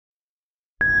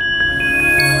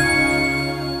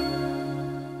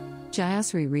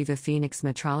Jayasree Reva Phoenix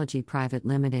Metrology Private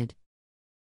Limited.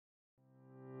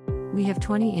 We have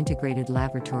 20 integrated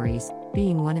laboratories,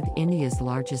 being one of India's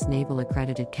largest NABL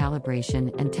accredited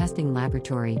calibration and testing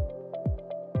laboratory.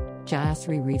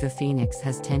 Jayasree Reva Phoenix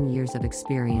has 10 years of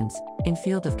experience in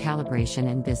field of calibration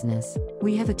and business.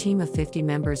 We have a team of 50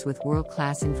 members with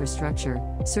world-class infrastructure,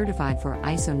 certified for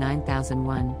ISO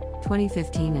 9001,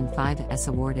 2015 and 5S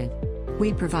awarded.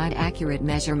 We provide accurate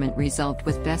measurement result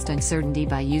with best uncertainty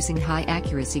by using high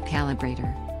accuracy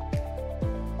calibrator.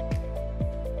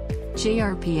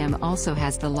 JRPM also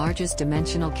has the largest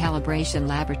dimensional calibration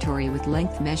laboratory with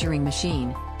length measuring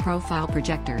machine, profile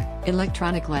projector,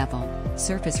 electronic level,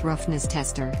 surface roughness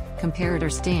tester,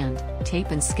 comparator stand,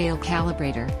 tape and scale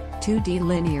calibrator, 2D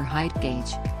linear height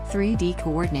gauge, 3D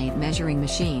coordinate measuring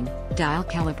machine, dial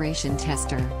calibration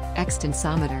tester,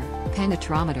 extensometer,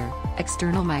 penetrometer,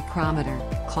 external micrometer,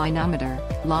 clinometer,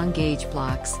 long gauge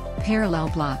blocks, parallel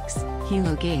blocks,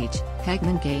 helo gauge,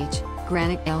 Hegman gauge,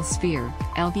 granite L-sphere,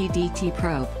 LVDT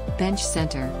probe, bench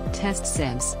center, test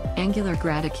sieves, angular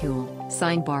graticule,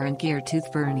 sine bar and gear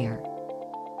tooth vernier.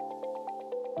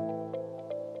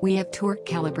 We have torque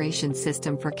calibration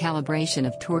system for calibration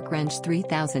of torque wrench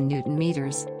 3000 Newton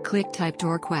meters, click type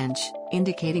torque wrench,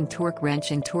 indicating torque wrench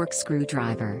and torque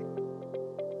screwdriver.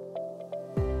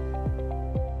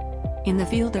 In the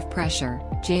field of pressure,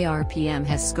 JRPM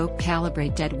has scope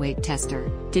calibrate deadweight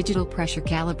tester, digital pressure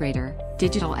calibrator,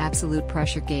 digital absolute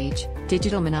pressure gauge,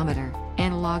 digital manometer,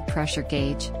 analog pressure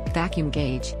gauge, vacuum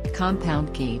gauge,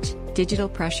 compound gauge, digital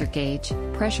pressure gauge,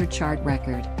 pressure chart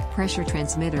record, pressure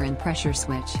transmitter and pressure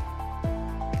switch.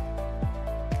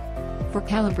 For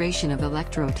calibration of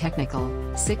electro-technical,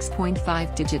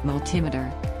 6.5-digit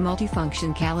multimeter,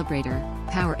 multifunction calibrator,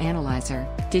 power analyzer,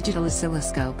 digital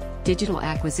oscilloscope, digital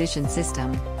acquisition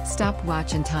system,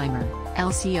 stopwatch and timer,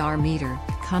 LCR meter,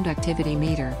 conductivity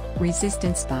meter,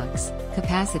 resistance box,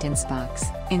 capacitance box,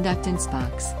 inductance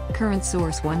box, current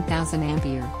source 1000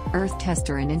 ampere, earth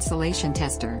tester and insulation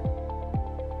tester.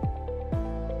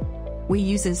 We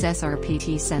uses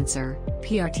SRPT sensor,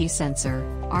 PRT sensor,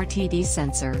 RTD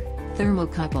sensor,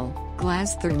 thermocouple,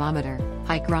 glass thermometer,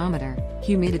 hygrometer,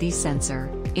 humidity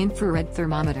sensor, infrared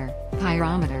thermometer,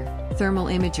 pyrometer, thermal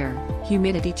imager,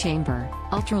 humidity chamber,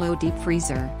 ultra-low deep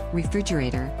freezer,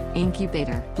 refrigerator,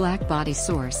 incubator, black body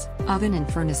source, oven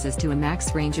and furnaces to a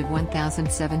max range of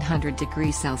 1700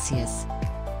 degrees Celsius.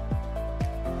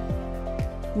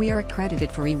 We are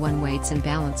accredited for E1 weights and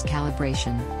balance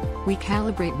calibration. We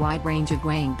calibrate wide range of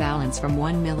weighing balance from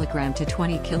 1 mg to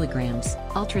 20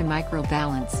 kg, ultra-micro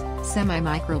balance,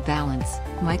 semi-micro balance,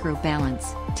 micro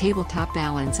balance, tabletop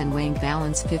balance and weighing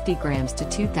balance 50 grams to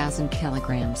 2000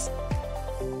 kilograms.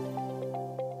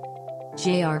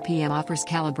 JRPM offers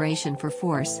calibration for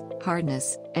force,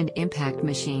 hardness, and impact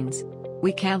machines.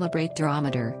 We calibrate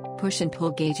durometer, push and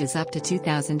pull gauges up to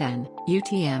 2000 N,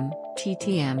 UTM,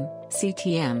 TTM,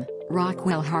 CTM,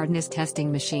 Rockwell hardness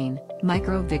testing machine,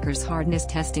 Micro Vickers hardness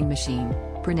testing machine,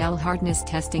 Brinell hardness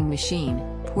testing machine,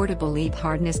 Portable Leeb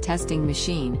hardness testing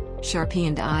machine, Charpy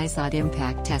and Izod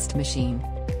impact test machine.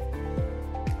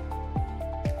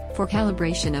 For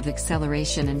calibration of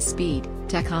acceleration and speed,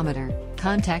 tachometer,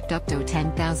 contact up to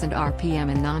 10,000 RPM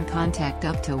and non-contact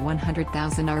up to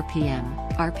 100,000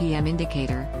 RPM, RPM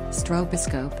indicator,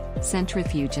 stroboscope,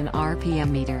 centrifuge and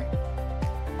RPM meter.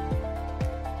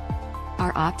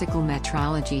 Our optical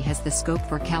metrology has the scope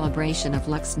for calibration of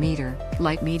lux meter,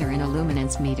 light meter and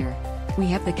illuminance meter. We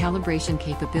have the calibration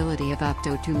capability of up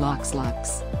to 2 lux.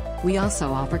 We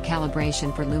also offer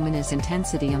calibration for luminous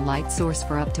intensity and light source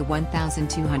for up to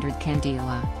 1200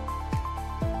 candela.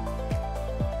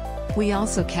 We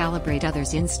also calibrate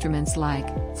others instruments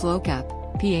like flow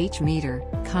cup, pH meter,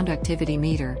 conductivity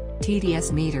meter,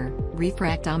 TDS meter,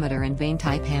 refractometer and vein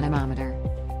type anemometer.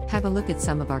 Have a look at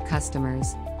some of our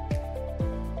customers.